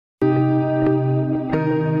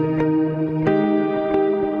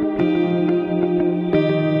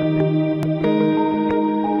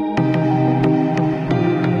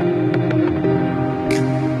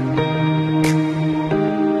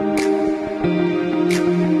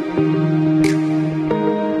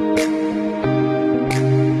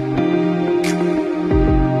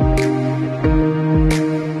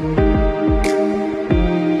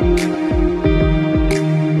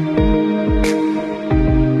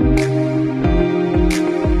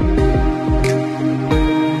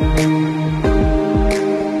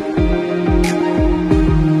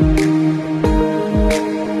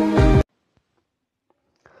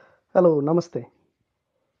नमस्ते।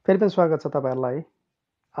 फेरि पनि स्वागत छ तपाईँहरूलाई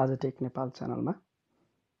आज टेक नेपाल च्यानलमा।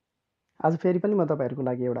 आज फेरि पनि म तपाईँहरूको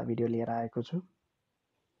लागि एउटा भिडियो लिएर आएको छु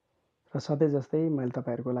र सधैँ जस्तै मैले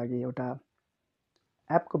तपाईँहरूको लागि एउटा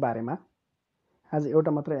एपको बारेमा आज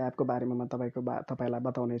एउटा मात्रै एपको बारेमा म तपाईँलाई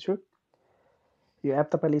बताउने छु। यो एप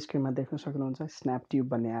तपाईँले स्क्रिनमा देख्न सक्नुहुन्छ, स्न्यापट्युब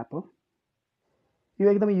भन्ने एप हो। यो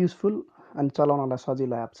एकदमै युजफुल अनि चलाउनलाई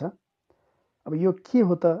सजिलो एप छ। अब यो के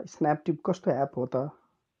हो त, स्न्यापट्युब कस्तो एप हो त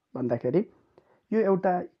भन्दाखेरि यो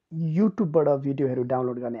एउटा युट्युबबाट भिडियोहरू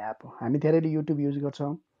डाउनलोड गर्ने एप हो। हामी धेरैले युट्युब युज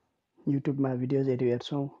गर्छौँ, युट्युबमा भिडियोजहरू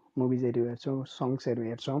हेर्छौँ, मुभिजहरू हेर्छौँ, सङ्ग्सहरू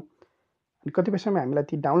हेर्छौँ अनि कतिपय समय हामीलाई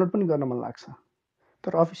ती डाउनलोड पनि गर्न मन लाग्छ,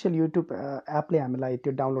 तर अफिसियल युट्युब एपले हामीलाई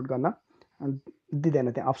त्यो डाउनलोड गर्न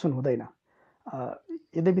दिँदैन, त्यहाँ अप्सन हुँदैन।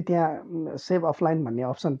 यद्यपि त्यहाँ सेभ अफलाइन भन्ने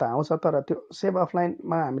अप्सन त आउँछ, तर त्यो सेभ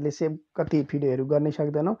अफलाइनमा हामीले सेभ कति भिडियोहरू गर्नै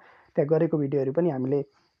सक्दैनौँ। त्यहाँ गरेको भिडियोहरू पनि हामीले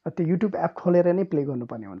त्यो युट्युब एप खोलेर नै प्ले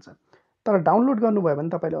गर्नुपर्ने हुन्छ। तर डाउनलोड गर्नुभयो भने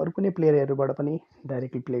तपाईँले अरू कुनै प्लेयरहरूबाट पनि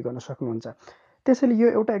डाइरेक्टली प्ले गर्न सक्नुहुन्छ। त्यसैले यो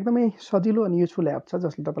एउटा एकदमै सजिलो अनि युजफुल एप छ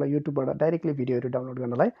जसले तपाईँलाई युट्युबबाट डाइरेक्टली भिडियोहरू डाउनलोड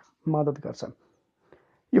गर्नलाई मद्दत गर्छ।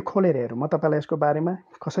 यो खोलेर हेरौँ, म तपाईँलाई यसको बारेमा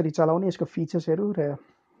कसरी चलाउने, यसको फिचर्सहरू र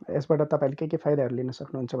यसबाट तपाईँले के फाइदाहरू लिन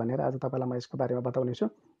सक्नुहुन्छ भनेर आज तपाईँलाई म यसको बारेमा बताउने छु।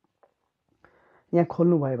 यहाँ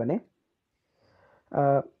खोल्नुभयो भने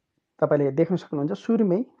तपाईँले देख्न सक्नुहुन्छ,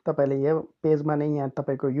 सुरुमै तपाईँले यो पेजमा नै यहाँ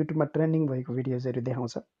तपाईँको युट्युबमा ट्रेन्डिङ भएको भिडियोजहरू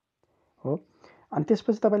देखाउँछ हो। अनि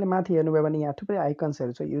त्यसपछि तपाईँले माथि हेर्नुभयो भने यहाँ थुप्रै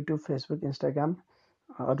आइकन्सहरू छ, युट्युब, फेसबुक, इन्स्टाग्राम,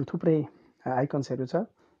 अरू थुप्रै आइकन्सहरू छ।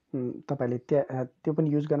 तपाईँले त्यो पनि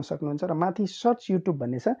युज गर्न सक्नुहुन्छ। र माथि सर्च युट्युब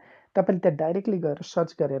भन्ने छ, तपाईँले त्यहाँ डाइरेक्टली गएर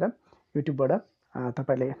सर्च गरेर युट्युबबाट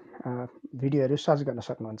तपाईँले भिडियोहरू सर्च गर्न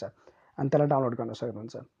सक्नुहुन्छ अनि त्यसलाई डाउनलोड गर्न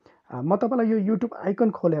सक्नुहुन्छ। म तपाईँलाई यो युट्युब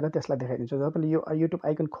आइकन खोलेर त्यसलाई देखाइदिन्छु। तपाईँले यो युट्युब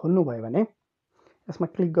आइकन खोल्नुभयो भने यसमा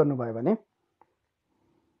क्लिक गर्नुभयो भने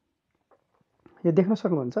यो देख्न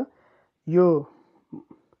सक्नुहुन्छ, यो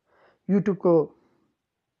युट्युबको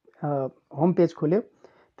होम पेज खोल्यो।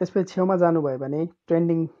 त्यसपछि छेउमा जानुभयो भने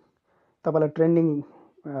ट्रेन्डिङ, तपाईँलाई ट्रेन्डिङ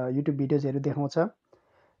युट्युब भिडियोजहरू देखाउँछ।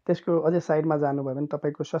 त्यसको अझै साइडमा जानुभयो भने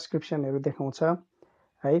तपाईँको सब्सक्रिप्सनहरू देखाउँछ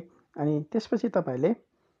है। अनि त्यसपछि तपाईँले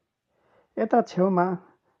यता छेउमा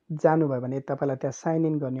जानुभयो भने तपाईँलाई त्यहाँ साइन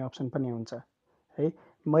इन गर्ने अप्सन पनि हुन्छ है।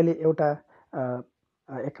 मैले एउटा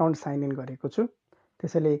एकाउन्ट साइन इन गरेको छु,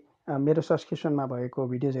 त्यसैले मेरो सब्सक्रिप्सनमा भएको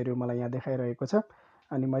भिडियोजहरू मलाई यहाँ देखाइरहेको छ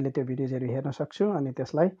अनि मैले त्यो भिडियोजहरू हेर्न सक्छु अनि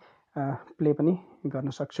त्यसलाई प्ले पनि गर्न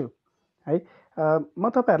सक्छु है। म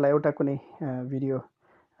तपाईँहरूलाई एउटा कुनै भिडियो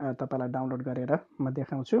तपाईँलाई डाउनलोड गरेर म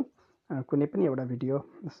देखाउँछु। कुनै पनि एउटा भिडियो,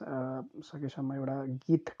 सकेसम्म एउटा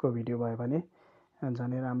गीतको भिडियो भयो भने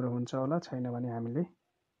झनै राम्रो हुन्छ होला, छैन भने हामीले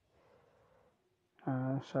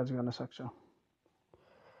सर्च गर्न सक्छौँ।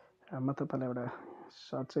 म तपाईँलाई एउटा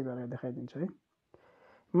सर्च चाहिँ गरेर देखाइदिन्छु है।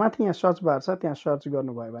 माथि यहाँ सर्च बार छ, त्यहाँ सर्च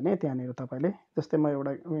गर्नुभयो भने त्यहाँनिर तपाईँले, जस्तै म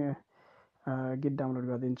एउटा गीत डाउनलोड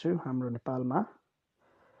गरिदिन्छु, हाम्रो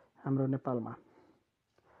नेपालमा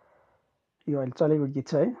यो अहिले चलेको गीत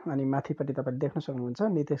छ है। अनि माथिपट्टि तपाईँले देख्न सक्नुहुन्छ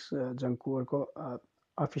नितेश जङ्कुवरको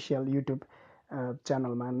अफिसियल युट्युब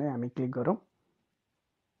च्यानलमा नै हामी क्लिक गरौँ।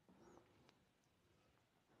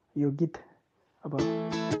 यो गीत अब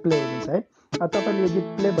प्ले हुँदैछ है। तपाईँले यो गीत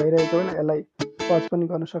प्ले भइरहेको बेला यसलाई पज पनि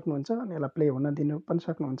गर्न सक्नुहुन्छ अनि यसलाई प्ले हुन दिनु पनि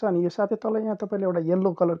सक्नुहुन्छ। अनि यो साथै तल यहाँ तपाईँले एउटा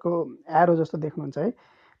येल्लो कलरको एरो जस्तो देख्नुहुन्छ है,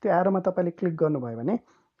 त्यो एरोमा तपाईँले क्लिक गर्नुभयो भने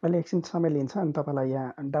अहिले एकछिन समय लिन्छ अनि तपाईँलाई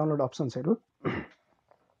यहाँ डाउनलोड अप्सन्सहरू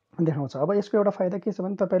देखाउँछ। अब यसको एउटा फाइदा के छ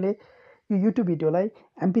भने तपाईँले यो युट्युब भिडियोलाई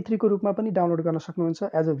MP3 को रूपमा पनि डाउनलोड गर्न सक्नुहुन्छ,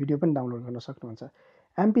 एज अ भिडियो पनि डाउनलोड गर्न सक्नुहुन्छ।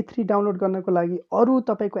 MP3 डाउनलोड गर्नको लागि अरू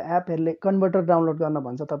तपाईँको एपहरूले कन्भर्टर डाउनलोड गर्न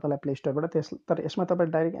भन्छ तपाईँलाई प्ले स्टोरबाट, तर यसमा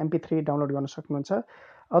तपाईँले डाइरेक्ट MP3 डाउनलोड गर्न सक्नुहुन्छ।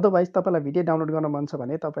 अदरवाइज तपाईँलाई भिडियो डाउनलोड गर्न मन छ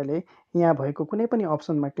भने तपाईँले यहाँ भएको कुनै पनि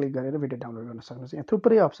अप्सनमा क्लिक गरेर भिडियो डाउनलोड गर्न सक्नुहुन्छ। यहाँ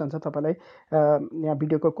थुप्रै अप्सन छ। तपाईँलाई यहाँ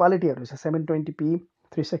भिडियोको क्वालिटीहरू छ, 720p,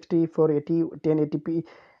 360, 480, 1080p,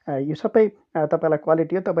 यो सबै तपाईँलाई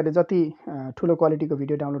क्वालिटी हो। तपाईँले जति ठुलो क्वालिटीको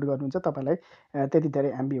भिडियो डाउनलोड गर्नुहुन्छ तपाईँलाई त्यति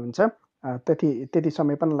धेरै MB हुन्छ, त्यति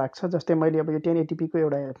समय पनि लाग्छ। जस्तै मैले अब यो 1080p को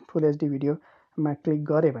एउटा फुल HD भिडियोमा क्लिक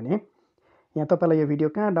गरेँ भने यहाँ तपाईँलाई यो भिडियो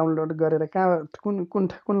कहाँ डाउनलोड गरेर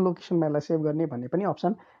कुन लोकेसनमा यसलाई सेभ गर्ने भन्ने पनि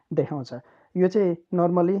अप्सन देखाउँछ। यो चाहिँ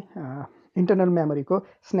नर्मली इन्टरनल मेमोरीको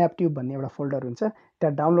स्न्यापट्युब भन्ने एउटा फोल्डर हुन्छ,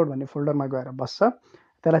 त्यहाँ डाउनलोड भन्ने फोल्डरमा गएर बस्छ।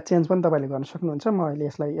 त्यसलाई चेन्ज पनि तपाईँले गर्न सक्नुहुन्छ। म अहिले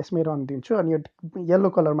यसलाई यसमै रन दिन्छु अनि यो येल्लो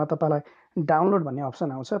कलरमा तपाईँलाई डाउनलोड भन्ने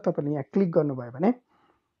अप्सन आउँछ। तपाईँले यहाँ क्लिक गर्नुभयो भने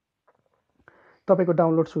तपाईँको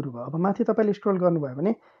डाउनलोड सुरु भयो। अब माथि तपाईँले स्क्रोल गर्नुभयो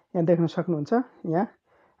भने यहाँ देख्न सक्नुहुन्छ,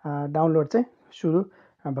 यहाँ डाउनलोड चाहिँ सुरु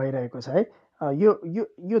भइरहेको छ है।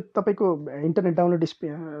 यो तपाईँको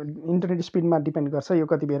इन्टरनेट स्पिडमा डिपेन्ड गर्छ, यो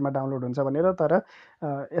कति बेरमा डाउनलोड हुन्छ भनेर। तर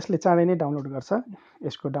यसले चाँडै नै डाउनलोड गर्छ,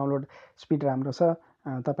 यसको डाउनलोड स्पिड राम्रो छ।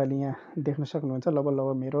 तपाईँले यहाँ देख्न सक्नुहुन्छ।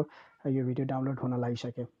 लगभग मेरो यो भिडियो डाउनलोड हुन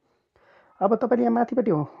लागिसक्यो। अब तपाईँले यहाँ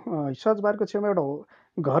माथिपट्टि सर्च बारको छेउमा एउटा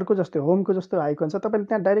घरको जस्तो होमको जस्तो आइकन छ। तपाईँले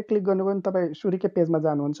त्यहाँ डाइरेक्ट क्लिक गर्नुभयो भने तपाईँ सुरुकै पेजमा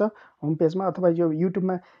जानुहुन्छ, होम पेजमा, अथवा यो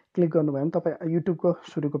युट्युबमा क्लिक गर्नुभयो भने तपाईँ युट्युबको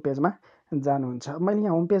सुरुको पेजमा जानुहुन्छ। मैले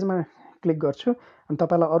यहाँ होम पेजमा क्लिक गर्छु अनि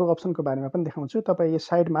तपाईँलाई अरू अप्सनको बारेमा पनि देखाउँछु। तपाईँ यो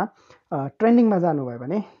साइडमा ट्रेन्डिङमा जानुभयो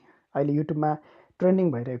भने अहिले युट्युबमा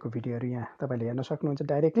ट्रेन्डिङ भइरहेको भिडियोहरू यहाँ तपाईँले हेर्न सक्नुहुन्छ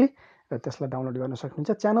डाइरेक्टली, र त्यसलाई डाउनलोड गर्न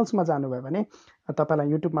सक्नुहुन्छ। च्यानल्समा जानुभयो भने तपाईँलाई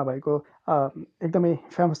युट्युबमा भएको एकदमै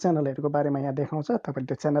फेमस च्यानलहरूको बारेमा यहाँ देखाउँछ। तपाईँले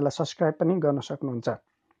त्यो च्यानललाई सब्सक्राइब पनि गर्न सक्नुहुन्छ।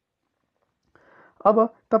 अब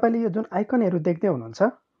तपाईँले यो जुन आइकनहरू देख्दै हुनुहुन्छ,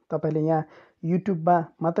 तपाईँले यहाँ युट्युबमा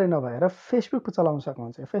मात्रै नभएर फेसबुक चलाउन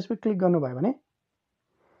सक्नुहुन्छ। फेसबुक क्लिक गर्नुभयो भने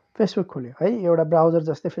फेसबुक खुल्यो है, एउटा ब्राउजर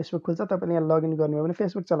जस्तै फेसबुक खुल्छ। तपाईँले यहाँ लगइन गर्नुभयो भने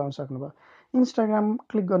फेसबुक चलाउन सक्नुभयो। इन्स्टाग्राम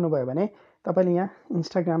क्लिक गर्नुभयो भने तपाईँले यहाँ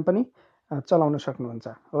इन्स्टाग्राम पनि चलाउन सक्नुहुन्छ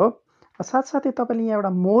हो। साथसाथै तपाईँले यहाँ एउटा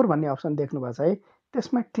मोर भन्ने अप्सन देख्नुभएको छ है,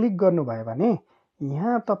 त्यसमा क्लिक गर्नुभयो भने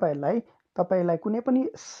यहाँ तपाईँलाई कुनै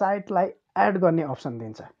पनि साइटलाई एड गर्ने अप्सन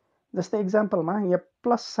दिन्छ। जस्तै इक्जाम्पलमा यहाँ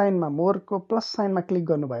प्लस साइनमा, मोरको प्लस साइनमा क्लिक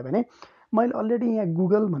गर्नुभयो भने मैले अलरेडी यहाँ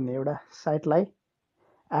गुगल भन्ने एउटा साइटलाई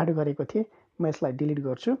एड गरेको थिएँ। म यसलाई डिलिट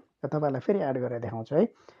गर्छु र तपाईँलाई फेरि एड गरेर देखाउँछु है।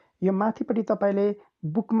 यो माथिपट्टि तपाईँले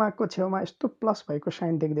बुकमार्कको छेउमा यस्तो प्लस भएको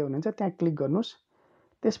साइन देख्दै हुनुहुन्छ, त्यहाँ क्लिक गर्नुहोस्।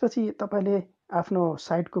 त्यसपछि तपाईँले आफ्नो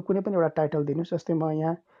साइटको कुनै पनि एउटा टाइटल दिनुहोस्। जस्तै म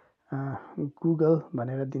यहाँ गुगल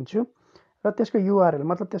भनेर दिन्छु र त्यसको युआरएल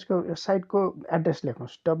मतलब त्यसको साइटको एड्रेस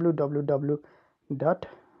लेख्नुहोस्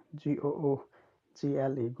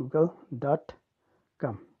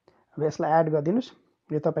www.google.com। अब यसलाई एड गरिदिनुहोस्।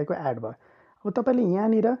 यो तपाईँको एड भयो। अब तपाईँले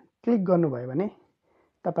यहाँनिर क्लिक गर्नुभयो भने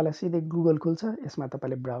तपाईँलाई सिधै गुगल खुल्छ। यसमा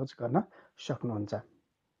तपाईँले ब्राउज गर्न सक्नुहुन्छ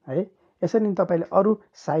है। यसरी नै तपाईँले अरू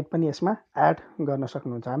साइट पनि यसमा एड गर्न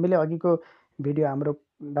सक्नुहुन्छ। हामीले अघिको भिडियो हाम्रो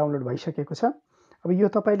डाउनलोड भइसकेको छ। अब यो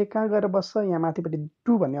तपाईँले कहाँ गएर बस्छ, यहाँ माथिपट्टि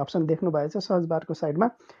 2 भन्ने अप्सन देख्नुभएको छ सर्च बारको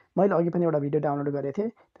साइडमा। मैले अघि पनि एउटा भिडियो डाउनलोड गरेको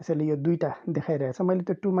थिएँ, त्यसैले यो 2टा देखाइरहेछ। मैले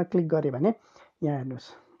त्यो 2मा क्लिक गरेँ भने यहाँ हेर्नुहोस्,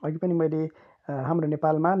 अघि पनि मैले हाम्रो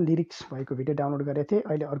नेपालमा लिरिक्स भएको भिडियो डाउनलोड गरेको थिएँ।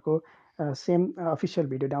 अहिले अर्को सेम अफिसियल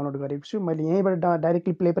भिडियो डाउनलोड गरेको छु। मैले यहीँबाट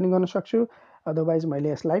डाइरेक्टली प्ले पनि गर्न सक्छु, अदरवाइज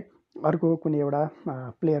मैले यसलाई अर्को कुनै एउटा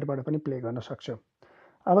प्लेयरबाट पनि प्ले गर्न सक्छु।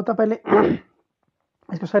 अब तपाईँले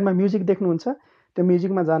यसको साइडमा म्युजिक देख्नुहुन्छ, त्यो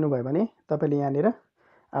म्युजिकमा जानुभयो भने तपाईँले यहाँनिर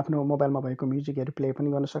आफ्नो मोबाइलमा भएको म्युजिकहरू प्ले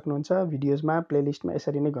पनि गर्न सक्नुहुन्छ। भिडियोजमा, प्लेलिस्टमा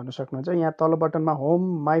यसरी नै गर्न सक्नुहुन्छ। यहाँ तल बटनमा होम,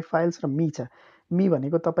 माई फाइल्स र मी छ। मी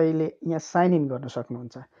भनेको तपाईँले यहाँ साइन इन गर्न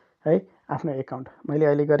सक्नुहुन्छ है, आफ्नो एकाउन्ट। मैले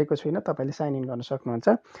अहिले गरेको छुइनँ, तपाईँले साइन इन गर्न सक्नुहुन्छ।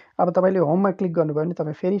 अब तपाईँले होममा क्लिक गर्नुभयो भने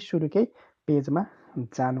तपाईँ फेरि सुरुकै पेजमा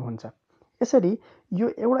जानुहुन्छ। यसरी यो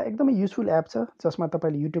एउटा एकदमै युजफुल एप छ, जसमा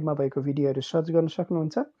तपाईँले युट्युबमा भएको भिडियोहरू सर्च गर्न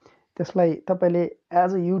सक्नुहुन्छ। त्यसलाई तपाईँले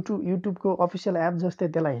एज अ युट्युबको अफिसियल एप जस्तै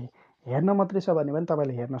त्यसलाई हेर्न मात्रै छ भने पनि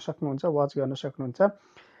तपाईँले हेर्न सक्नुहुन्छ, वाच गर्न सक्नुहुन्छ।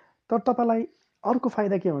 तर तपाईँलाई अर्को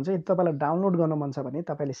फाइदा के हुन्छ, यदि तपाईँलाई डाउनलोड गर्न मन छ भने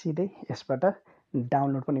तपाईँले सिधै यसबाट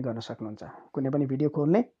डाउनलोड पनि गर्न सक्नुहुन्छ। कुनै पनि भिडियो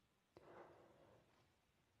खोल्ने,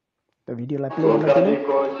 त्यो भिडियोलाई प्ले गर्न दिने,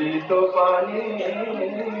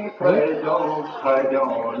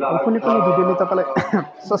 अब कुनै पनि भिडियोले तपाईँलाई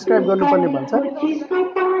सब्सक्राइब गर्नुपर्ने भन्छ।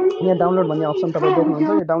 यहाँ डाउनलोड भन्ने अप्सन तपाईँ देख्नुहुन्छ।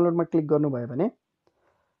 यो डाउनलोडमा क्लिक गर्नुभयो भने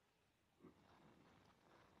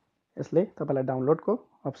यसले तपाईँलाई डाउनलोडको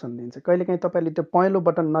अप्सन दिन्छ। कहिलेकाहीँ तपाईँले त्यो पहेँलो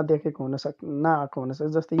बटन नआएको हुनसक्छ।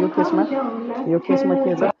 जस्तै यो केसमा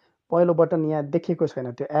के छ, पहिलो बटन यहाँ देखिएको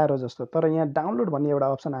छैन, त्यो एरो जस्तो। तर यहाँ डाउनलोड भन्ने एउटा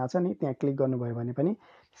अप्सन आएको छ नि, त्यहाँ क्लिक गर्नुभयो भने पनि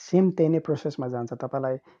सेम त्यही नै प्रोसेसमा जान्छ।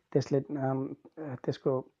 तपाईँलाई त्यसले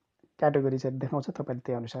त्यसको क्याटेगोरिजहरू देखाउँछ, तपाईँले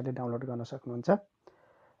त्यही अनुसारले डाउनलोड गर्न सक्नुहुन्छ।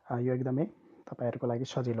 यो एकदमै तपाईँहरूको लागि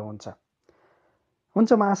सजिलो हुन्छ।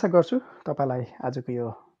 म आशा गर्छु तपाईँलाई आजको यो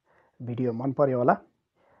भिडियो मन पर्यो होला।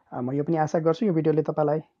 म यो पनि आशा गर्छु यो भिडियोले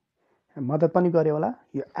तपाईँलाई मद्दत पनि गर्यो होला।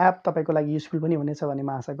 यो एप तपाईँको लागि युजफुल पनि हुनेछ भन्ने म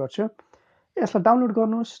आशा गर्छु। यसलाई डाउनलोड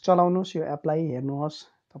गर्नुहोस्, चलाउनुहोस्, यो एपलाई हेर्नुहोस्,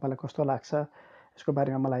 तपाईँलाई कस्तो लाग्छ यसको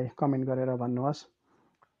बारेमा मलाई कमेन्ट गरेर भन्नुहोस्।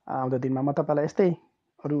 आउँदो दिनमा म तपाईँलाई यस्तै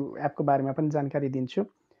अरू एपको बारेमा पनि जानकारी दिन्छु।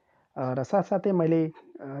 र साथसाथै मैले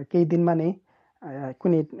केही दिनमा नै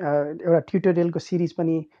कुनै एउटा ट्युटोरियलको सिरिज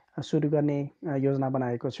पनि सुरु गर्ने योजना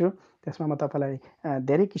बनाएको छु। त्यसमा म तपाईँलाई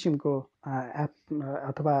धेरै किसिमको एप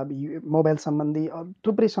अथवा मोबाइल सम्बन्धी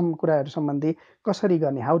थुप्रै कुराहरू सम्बन्धी कसरी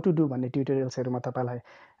गर्ने, हाउ टु डु भन्ने ट्युटोरियल्सहरू म तपाईँलाई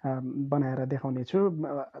बनाएर देखाउने छु,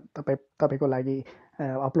 तपाईँको लागि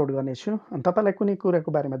अपलोड गर्नेछु। अनि तपाईँलाई कुनै कुराको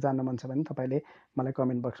बारेमा जान्न मन छ भने तपाईँले मलाई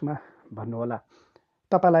कमेन्ट बक्समा भन्नुहोला।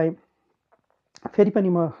 तपाईँलाई फेरि पनि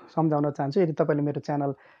म सम्झाउन चाहन्छु, यदि तपाईँले मेरो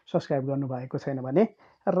च्यानल सब्सक्राइब गर्नुभएको छैन भने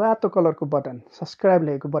रातो कलरको बटन सब्सक्राइब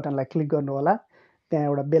लेखेको बटनलाई क्लिक गर्नुहोला। त्यहाँ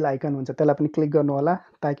एउटा बेल आइकन हुन्छ, त्यसलाई पनि क्लिक गर्नु होला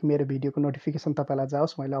ताकि मेरो भिडियोको नोटिफिकेसन तपाईँलाई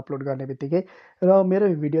जाओस् मैले अपलोड गर्ने बित्तिकै। र मेरो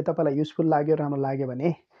भिडियो तपाईँलाई युजफुल लाग्यो, राम्रो लाग्यो भने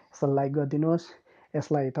यसलाई लाइक गरिदिनुहोस्,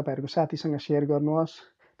 यसलाई तपाईँहरूको साथीसँग सेयर गर्नुहोस्,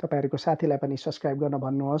 तपाईँहरूको साथीलाई पनि सब्सक्राइब गर्न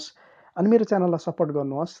भन्नुहोस्, अनि मेरो च्यानललाई सपोर्ट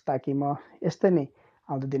गर्नुहोस् ताकि म यस्तै नै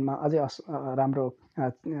आउँदो दिनमा अझै राम्रो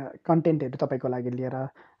कन्टेन्टहरू तपाईँको लागि लिएर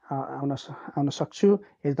आउन सक्छु।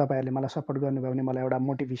 यदि तपाईँहरूले मलाई सपोर्ट गर्नुभयो भने मलाई एउटा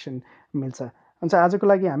मोटिभेसन मिल्छ। हुन्छ, आजको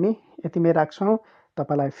लागि हामी यतिमै राख्छौँ।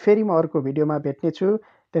 तपाईँलाई फेरि म अर्को भिडियोमा भेट्नेछु।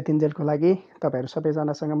 त्यतिन्जेलको लागि तपाईँहरू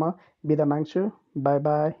सबैजनासँग म बिदा माग्छु। By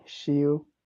by, C you.